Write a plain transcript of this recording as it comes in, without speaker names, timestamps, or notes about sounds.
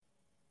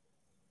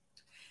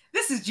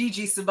This is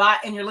Gigi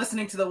Sabat, and you're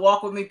listening to the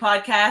Walk With Me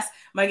podcast.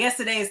 My guest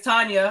today is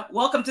Tanya.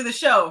 Welcome to the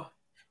show.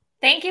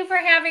 Thank you for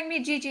having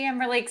me, Gigi. I'm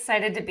really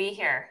excited to be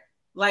here.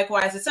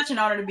 Likewise, it's such an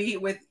honor to be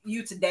with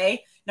you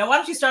today. Now, why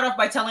don't you start off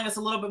by telling us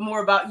a little bit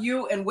more about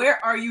you and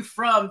where are you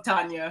from,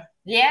 Tanya?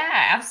 Yeah,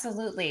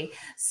 absolutely.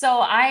 So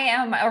I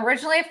am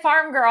originally a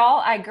farm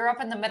girl. I grew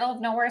up in the middle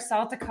of nowhere,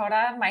 South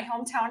Dakota. My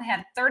hometown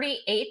had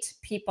 38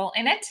 people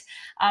in it.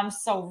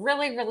 So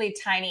really, really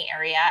tiny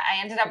area.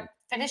 I ended up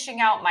finishing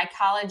out my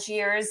college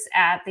years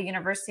at the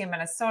University of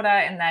Minnesota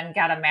and then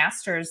got a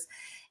master's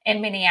in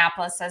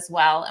Minneapolis as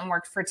well and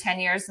worked for 10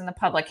 years in the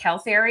public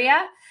health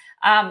area.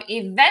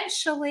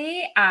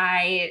 Eventually,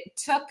 I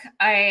took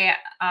a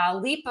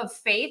leap of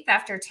faith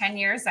after 10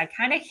 years. I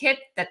kind of hit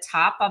the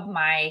top of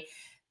my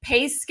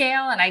pay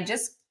scale and I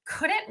just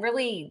couldn't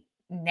really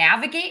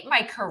navigate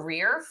my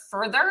career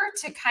further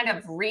to kind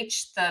of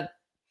reach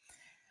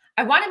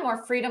I wanted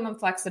more freedom and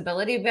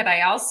flexibility, but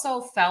I also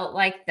felt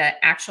like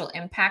the actual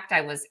impact I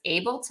was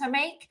able to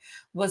make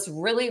was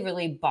really,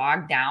 really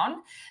bogged down.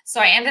 So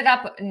I ended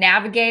up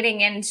navigating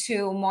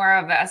into more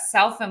of a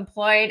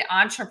self-employed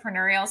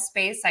entrepreneurial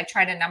space. I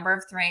tried a number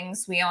of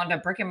things. We owned a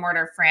brick and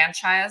mortar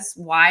franchise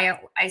while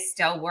I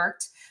still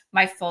worked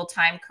my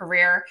full-time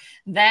career.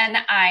 Then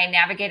I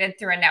navigated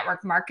through a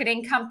network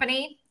marketing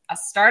company, a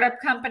startup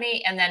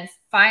company, and then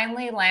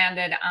finally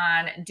landed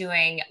on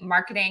doing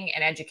marketing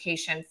and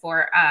education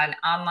for an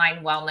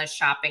online wellness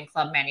shopping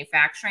club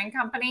manufacturing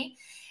company.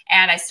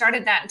 And I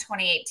started that in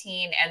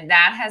 2018. And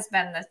that has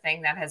been the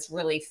thing that has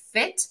really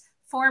fit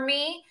for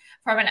me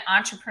from an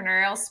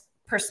entrepreneurial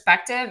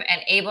perspective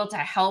and able to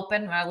help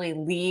and really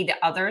lead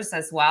others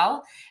as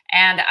well.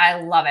 And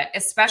I love it,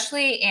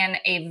 especially in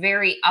a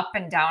very up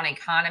and down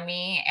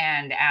economy.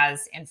 And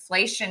as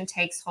inflation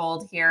takes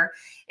hold here,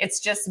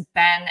 it's just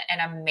been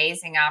an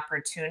amazing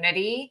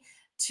opportunity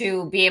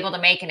to be able to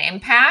make an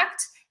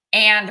impact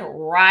and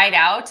ride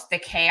out the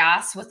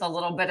chaos with a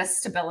little bit of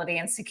stability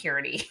and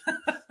security.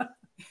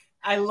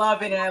 I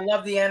love it, and I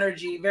love the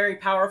energy. Very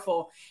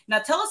powerful. Now,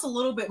 tell us a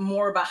little bit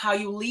more about how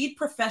you lead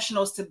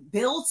professionals to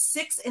build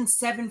 6- and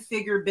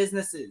 7-figure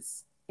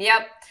businesses.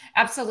 Yep,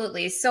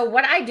 absolutely. So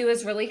what I do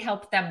is really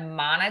help them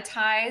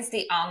monetize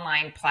the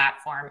online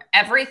platform.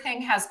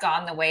 Everything has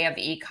gone the way of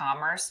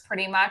e-commerce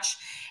pretty much.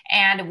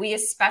 And we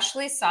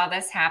especially saw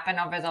this happen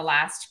over the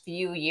last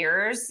few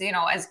years,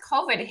 as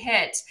COVID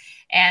hit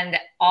and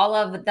all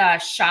of the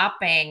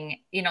shopping,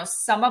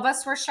 some of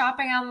us were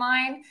shopping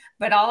online,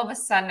 but all of a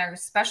sudden,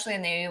 especially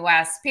in the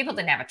US, people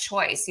didn't have a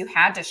choice. You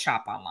had to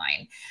shop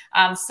online.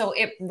 So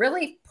it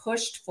really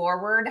pushed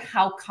forward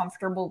how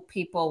comfortable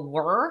people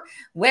were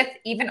with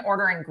even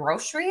ordering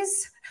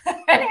groceries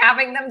and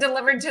having them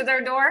delivered to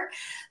their door.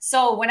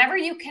 So whenever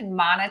you can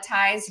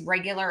monetize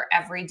regular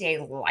everyday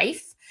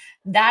life,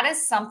 that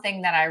is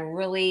something that I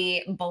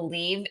really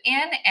believe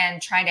in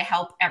and try to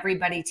help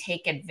everybody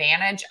take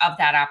advantage of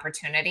that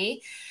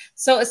opportunity.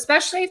 So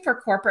especially for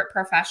corporate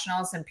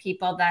professionals and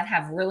people that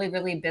have really,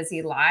 really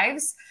busy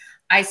lives,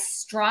 I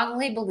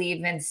strongly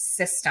believe in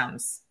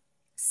systems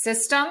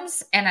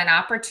and an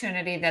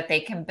opportunity that they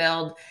can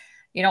build,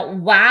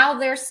 while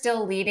they're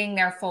still leading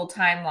their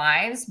full-time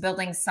lives,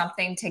 building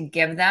something to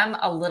give them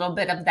a little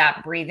bit of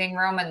that breathing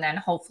room. And then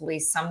hopefully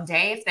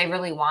someday, if they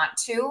really want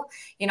to,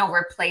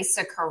 replace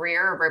a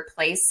career,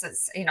 replace,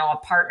 a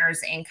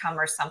partner's income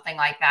or something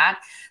like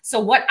that. So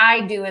what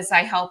I do is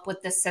I help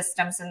with the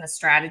systems and the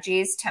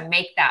strategies to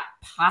make that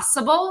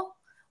possible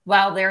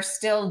while they're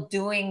still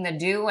doing the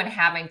do and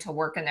having to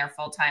work in their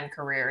full-time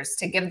careers,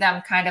 to give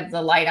them kind of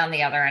the light on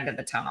the other end of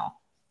the tunnel.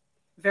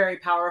 Very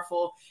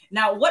powerful.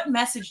 Now, what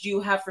message do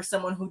you have for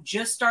someone who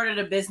just started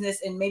a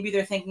business and maybe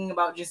they're thinking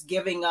about just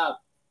giving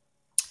up?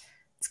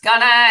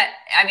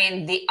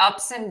 The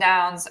ups and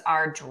downs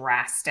are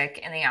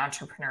drastic in the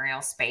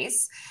entrepreneurial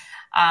space.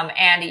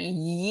 And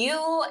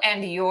you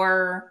and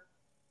your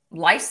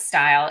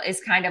lifestyle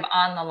is kind of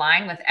on the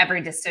line with every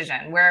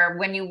decision, where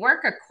when you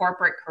work a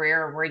corporate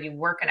career, where you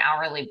work an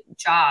hourly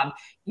job,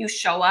 you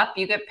show up,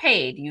 you get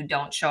paid. You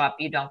don't show up,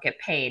 you don't get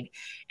paid.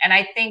 And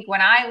I think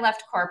when I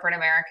left corporate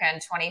America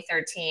in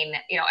 2013,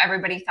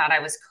 everybody thought I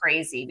was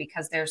crazy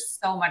because there's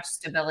so much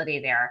stability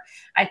there.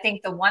 I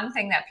think the one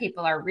thing that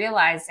people are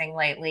realizing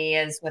lately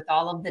is with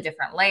all of the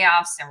different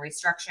layoffs and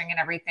restructuring and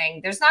everything,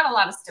 there's not a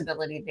lot of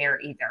stability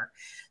there either.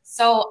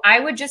 So I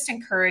would just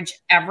encourage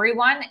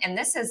everyone, and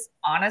this is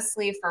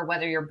honestly for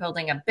whether you're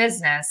building a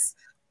business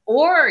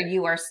or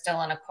you are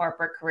still in a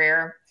corporate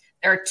career,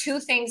 there are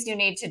two things you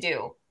need to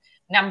do.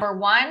 Number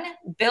one,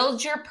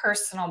 build your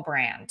personal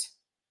brand.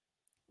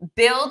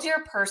 Build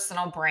your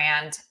personal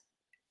brand,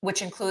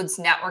 which includes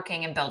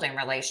networking and building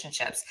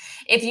relationships.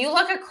 If you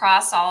look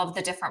across all of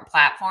the different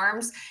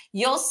platforms,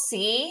 you'll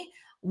see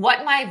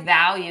what my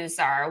values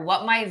are,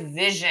 what my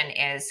vision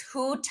is,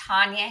 who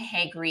Tanya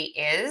Hagre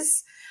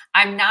is.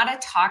 I'm not a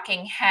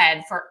talking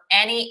head for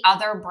any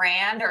other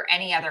brand or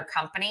any other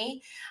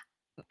company.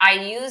 I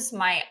use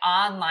my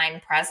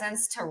online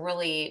presence to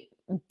really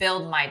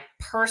build my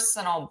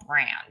personal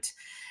brand.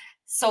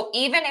 So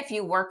even if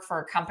you work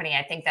for a company,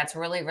 I think that's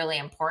really, really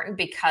important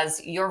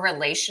because your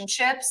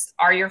relationships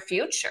are your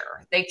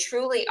future. They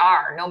truly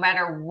are. No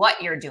matter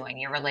what you're doing,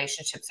 your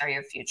relationships are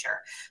your future.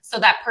 So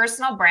that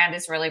personal brand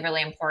is really,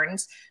 really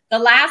important. The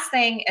last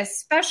thing,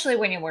 especially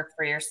when you work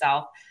for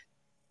yourself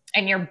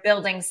and you're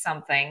building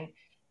something,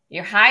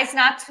 your high's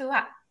not too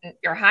high,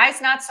 your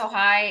high's not so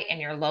high,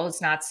 and your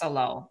low's not so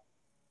low.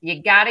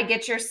 You got to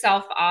get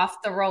yourself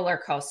off the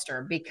roller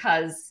coaster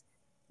because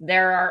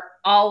there are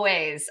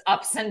always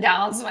ups and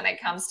downs when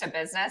it comes to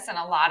business, and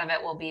a lot of it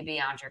will be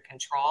beyond your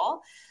control.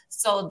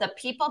 So the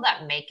people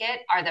that make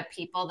it are the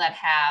people that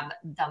have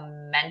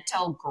the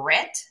mental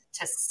grit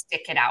to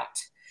stick it out.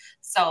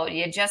 So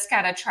you just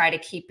got to try to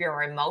keep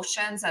your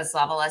emotions as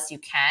level as you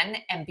can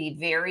and be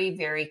very,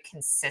 very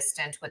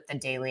consistent with the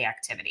daily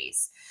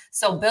activities.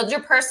 So build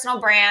your personal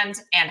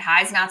brand, and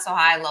highs not so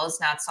high, lows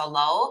not so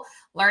low.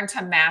 Learn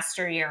to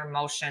master your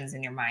emotions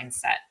and your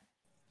mindset.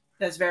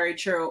 That's very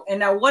true. And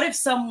now, what if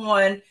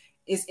someone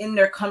is in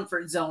their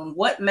comfort zone?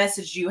 What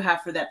message do you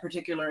have for that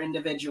particular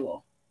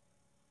individual?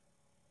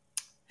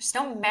 There's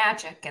no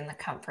magic in the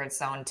comfort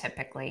zone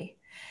typically.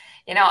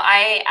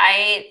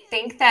 I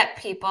think that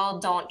people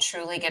don't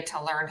truly get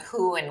to learn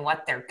who and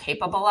what they're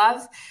capable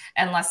of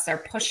unless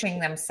they're pushing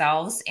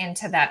themselves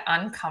into that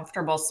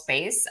uncomfortable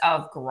space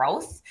of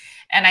growth.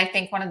 And I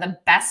think one of the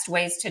best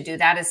ways to do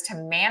that is to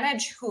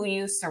manage who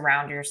you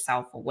surround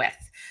yourself with.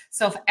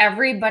 So if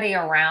everybody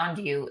around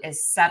you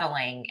is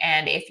settling,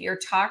 and if you're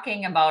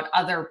talking about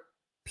other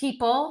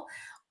people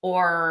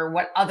or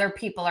what other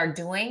people are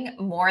doing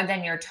more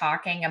than you're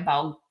talking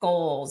about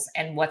goals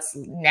and what's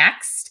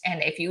next.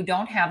 And if you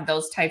don't have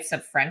those types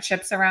of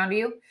friendships around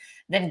you,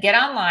 then get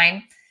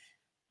online,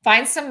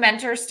 find some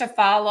mentors to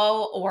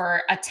follow,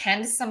 or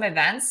attend some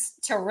events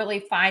to really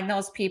find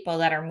those people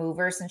that are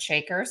movers and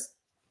shakers,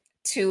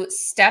 to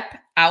step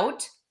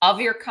out of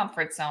your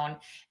comfort zone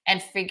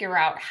and figure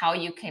out how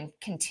you can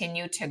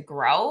continue to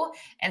grow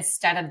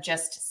instead of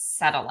just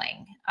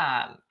settling.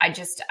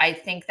 I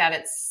think that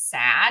it's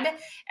sad.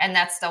 And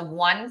that's the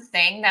one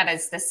thing that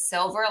is the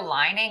silver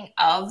lining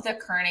of the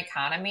current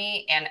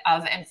economy and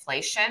of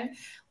inflation.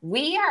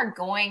 We are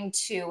going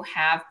to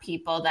have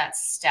people that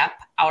step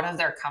out of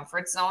their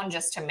comfort zone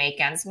just to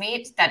make ends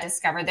meet, that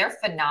discover they're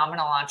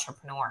phenomenal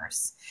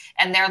entrepreneurs.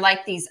 And they're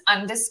like these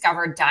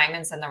undiscovered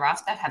diamonds in the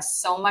rough that have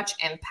so much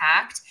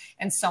impact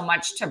and so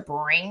much to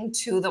bring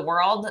to the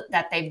world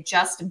that they've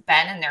just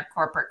been in their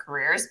corporate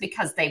careers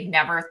because they've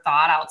never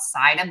thought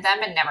outside of them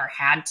and never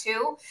had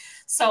to.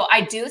 So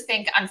I do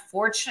think,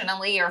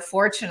 unfortunately or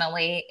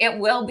fortunately, it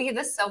will be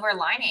the silver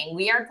lining.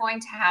 We are going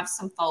to have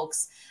some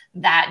folks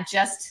that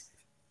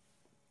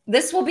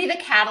this will be the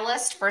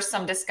catalyst for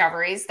some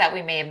discoveries that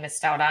we may have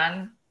missed out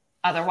on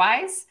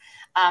otherwise,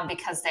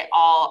 because they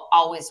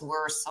always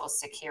were so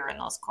secure in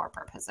those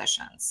corporate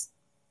positions.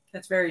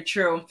 That's very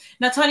true.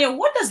 Now, Tanya,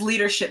 what does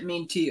leadership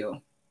mean to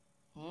you?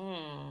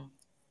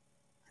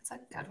 That's a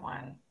good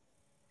one.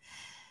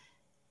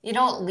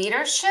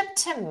 Leadership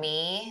to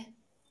me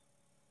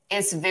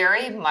is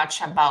very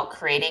much about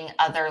creating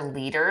other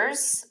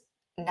leaders,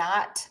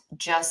 not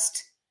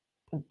just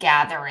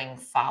gathering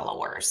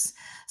followers.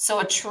 So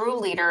a true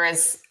leader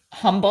is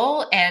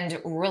humble and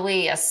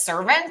really a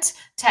servant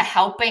to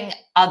helping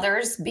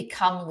others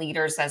become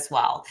leaders as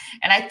well.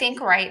 And I think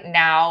right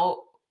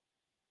now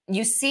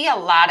you see a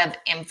lot of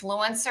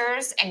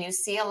influencers and you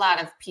see a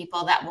lot of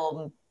people that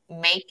will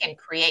make and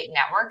create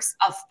networks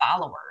of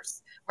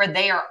followers where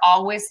they are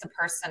always the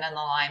person in the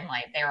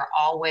limelight. They are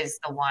always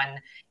the one,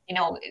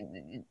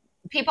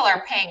 people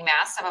are paying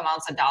massive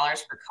amounts of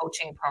dollars for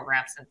coaching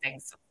programs and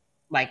things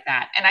like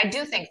that. And I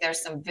do think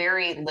there's some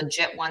very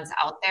legit ones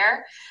out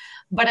there,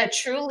 but a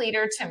true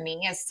leader to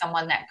me is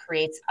someone that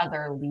creates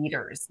other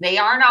leaders. They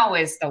aren't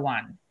always the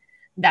one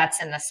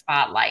that's in the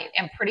spotlight.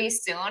 And pretty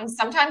soon,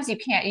 sometimes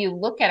you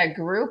look at a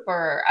group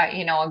or,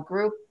 a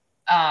group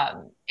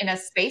in a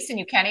space and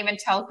you can't even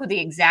tell who the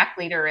exact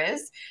leader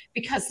is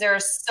because there are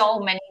so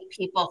many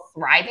people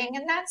thriving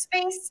in that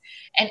space.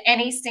 And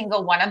any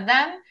single one of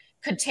them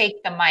could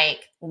take the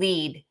mic,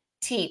 lead,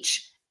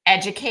 teach,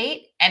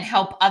 educate, and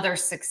help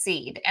others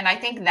succeed. And I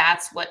think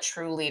that's what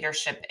true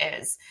leadership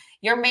is.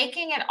 You're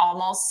making it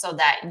almost so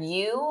that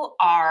you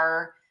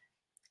are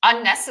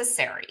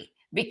unnecessary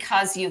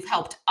because you've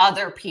helped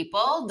other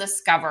people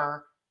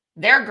discover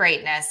their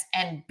greatness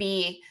and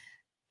be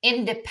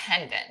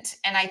independent.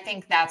 And I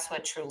think that's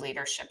what true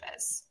leadership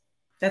is.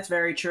 That's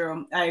very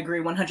true. I agree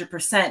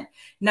 100%.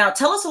 Now,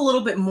 tell us a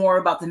little bit more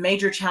about the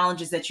major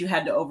challenges that you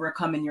had to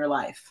overcome in your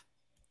life.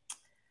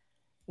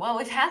 Well,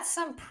 we've had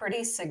some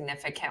pretty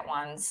significant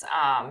ones.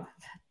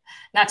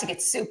 Not to get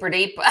super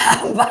deep,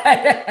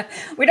 but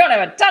we don't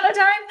have a ton of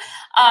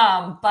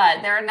time.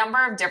 But there are a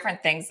number of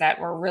different things that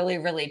were really,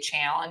 really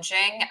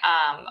challenging.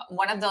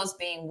 One of those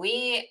being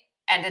we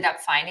ended up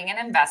finding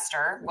an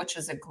investor, which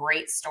was a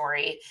great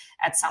story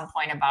at some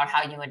point about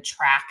how you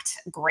attract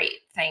great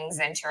things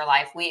into your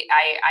life.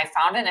 I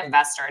found an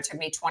investor. It took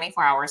me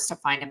 24 hours to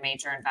find a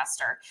major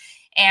investor.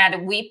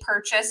 And we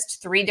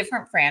purchased 3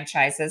 different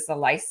franchises, the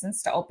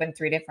license to open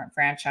 3 different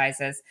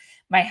franchises.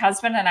 My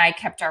husband and I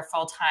kept our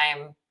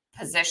full-time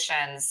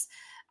positions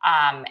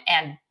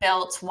and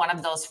built one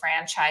of those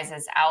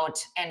franchises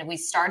out. And we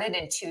started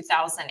in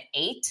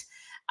 2008.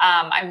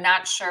 I'm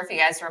not sure if you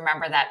guys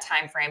remember that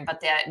time frame,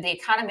 but the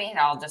economy had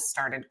all just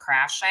started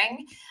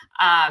crashing.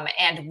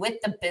 And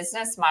with the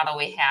business model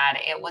we had,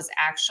 it was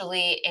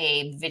actually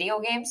a video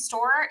game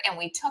store. And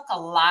we took a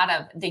lot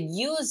of the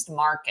used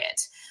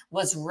market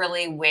was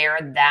really where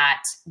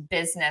that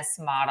business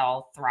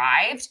model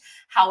thrived.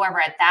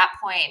 However, at that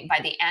point, by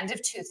the end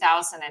of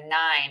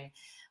 2009,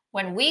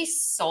 when we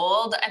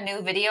sold a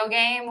new video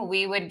game,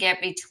 we would get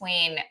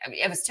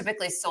it was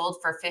typically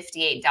sold for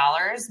 $58,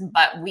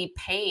 but we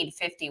paid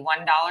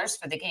 $51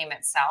 for the game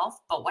itself.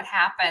 But what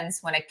happens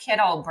when a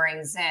kiddo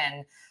brings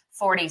in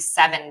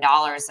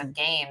 $47 of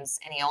games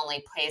and he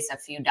only pays a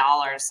few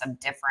dollars of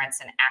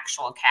difference in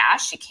actual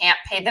cash? You can't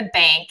pay the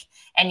bank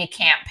and you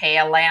can't pay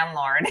a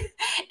landlord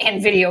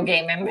in video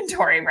game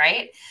inventory,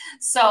 right?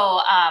 So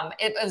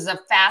it was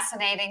a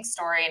fascinating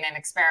story and an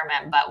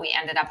experiment, but we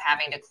ended up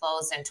having to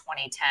close in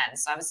 2010.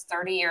 So I was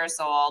 30 years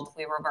old.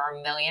 We were over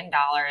 $1 million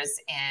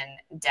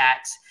in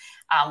debt.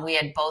 We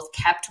had both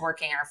kept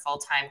working our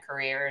full-time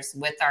careers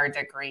with our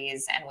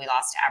degrees, and we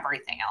lost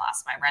everything. I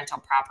lost my rental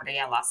property.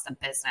 I lost the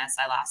business.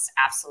 I lost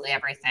absolutely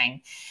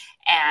everything.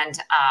 And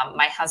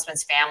my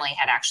husband's family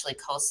had actually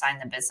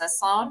co-signed the business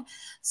loan.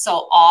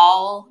 So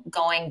all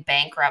going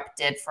bankrupt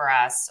did for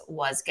us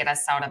was get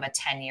us out of a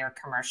 10-year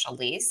commercial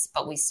lease,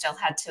 but we still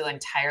had to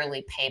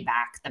entirely pay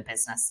back the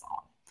business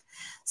loan.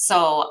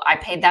 So I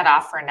paid that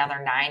off for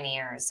another 9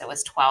 years. It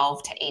was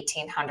 $1,200 to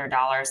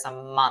 $1,800 a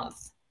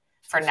month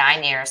for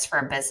 9 years for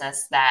a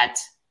business that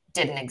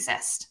didn't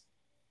exist.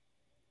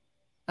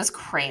 It was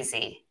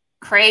crazy,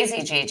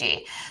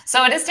 Gigi.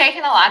 So it has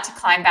taken a lot to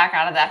climb back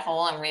out of that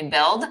hole and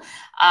rebuild.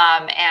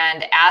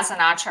 And as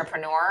an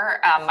entrepreneur,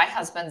 my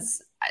husband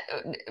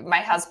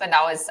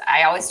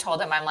I always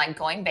told him, I'm like,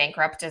 going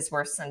bankrupt is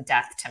worse than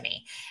death to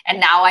me. And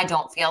now I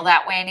don't feel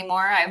that way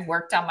anymore. I've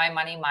worked on my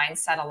money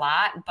mindset a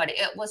lot, but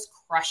it was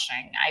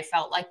crushing. I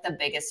felt like the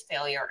biggest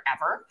failure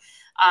ever.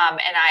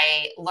 And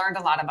I learned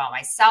a lot about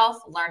myself,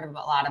 learned a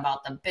lot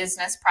about the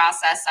business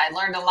process. I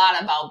learned a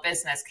lot about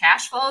business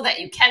cash flow that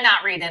you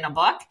cannot read in a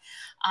book.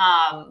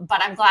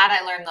 But I'm glad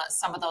I learned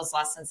some of those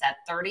lessons at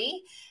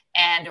 30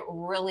 and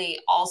really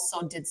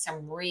also did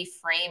some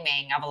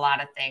reframing of a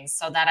lot of things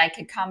so that I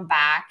could come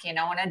back, and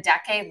a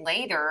decade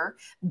later,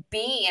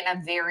 be in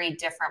a very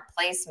different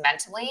place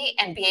mentally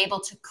and be able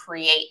to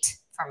create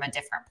from a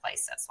different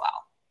place as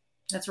well.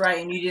 That's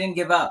right. And you didn't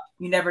give up.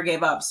 You never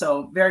gave up.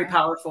 So very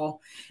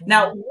powerful.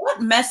 Now,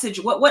 what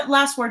message, what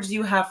last words do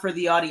you have for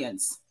the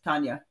audience,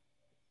 Tanya?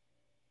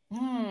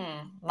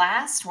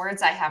 Last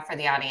words I have for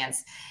the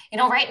audience.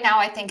 Right now,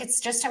 I think it's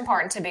just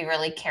important to be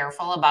really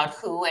careful about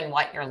who and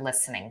what you're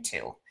listening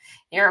to.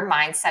 Your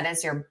mindset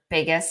is your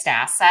biggest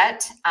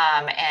asset,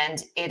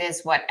 and it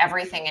is what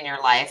everything in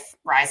your life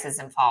rises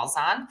and falls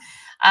on.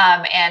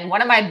 And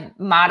one of my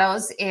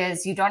mottos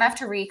is you don't have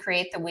to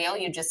recreate the wheel.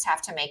 You just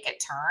have to make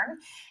it turn.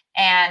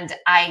 And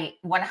I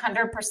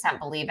 100%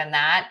 believe in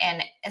that.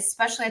 And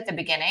especially at the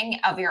beginning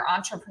of your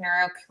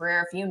entrepreneurial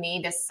career, if you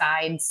need a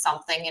side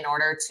something in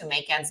order to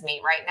make ends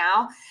meet right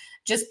now,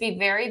 just be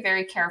very,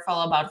 very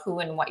careful about who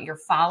and what you're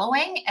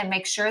following and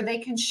make sure they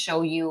can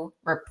show you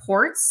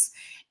reports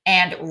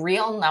and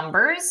real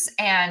numbers.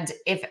 And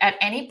if at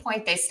any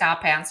point they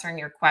stop answering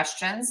your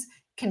questions,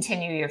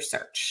 continue your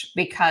search,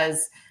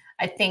 because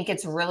I think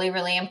it's really,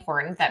 really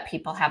important that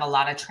people have a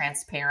lot of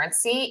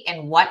transparency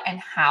in what and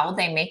how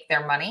they make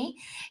their money,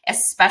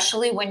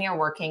 especially when you're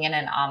working in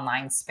an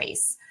online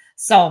space.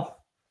 So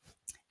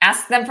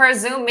ask them for a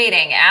Zoom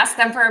meeting, ask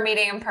them for a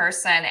meeting in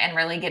person, and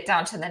really get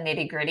down to the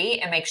nitty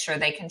gritty and make sure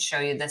they can show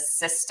you the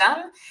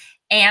system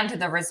and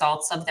the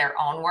results of their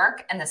own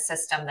work and the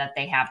system that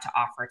they have to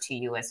offer to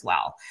you as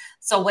well.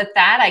 So with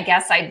that, I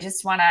guess I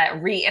just want to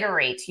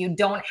reiterate, you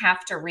don't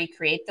have to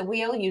recreate the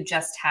wheel. You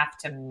just have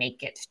to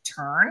make it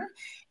turn.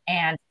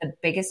 And the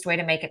biggest way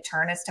to make it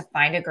turn is to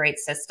find a great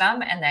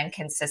system and then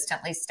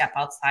consistently step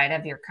outside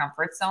of your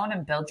comfort zone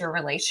and build your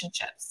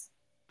relationships.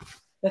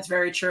 That's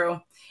very true.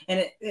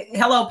 And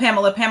hello,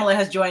 Pamela. Pamela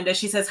has joined us.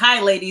 She says,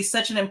 hi, ladies.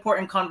 Such an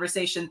important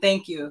conversation.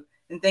 Thank you.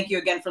 And thank you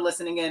again for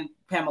listening in,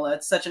 Pamela.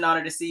 It's such an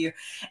honor to see you.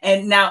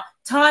 And now,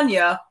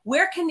 Tanya,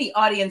 where can the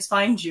audience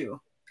find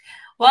you?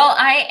 Well,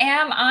 I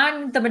am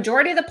on the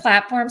majority of the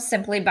platforms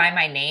simply by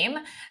my name.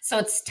 So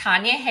it's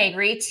Tanya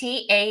Hagre,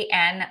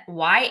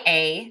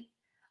 Tanya.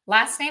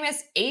 Last name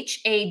is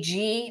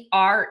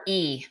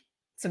Hagre.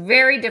 It's a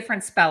very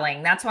different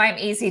spelling. That's why I'm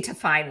easy to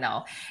find,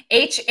 though.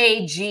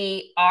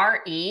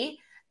 Hagre.com.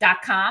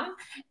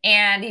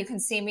 And you can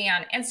see me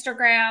on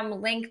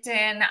Instagram,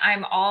 LinkedIn.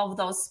 I'm all of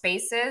those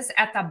spaces.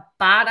 At the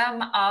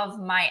bottom of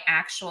my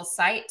actual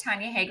site,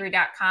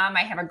 tanyahagre.com,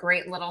 I have a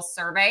great little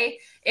survey.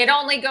 It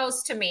only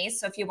goes to me.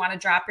 So if you want to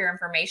drop your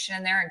information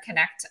in there and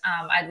connect,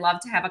 I'd love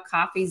to have a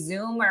coffee,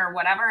 Zoom, or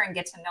whatever, and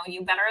get to know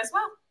you better as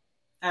well.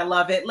 I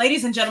love it.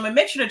 Ladies and gentlemen,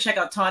 make sure to check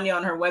out Tanya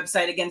on her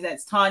website. Again,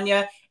 that's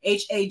Tanya,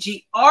 Hagre.com.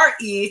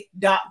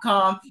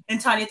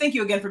 And Tanya, thank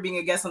you again for being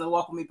a guest on the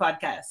Walk With Me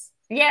podcast.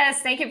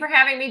 Yes, thank you for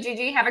having me,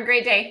 Gigi. Have a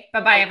great day.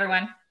 Bye-bye,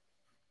 everyone.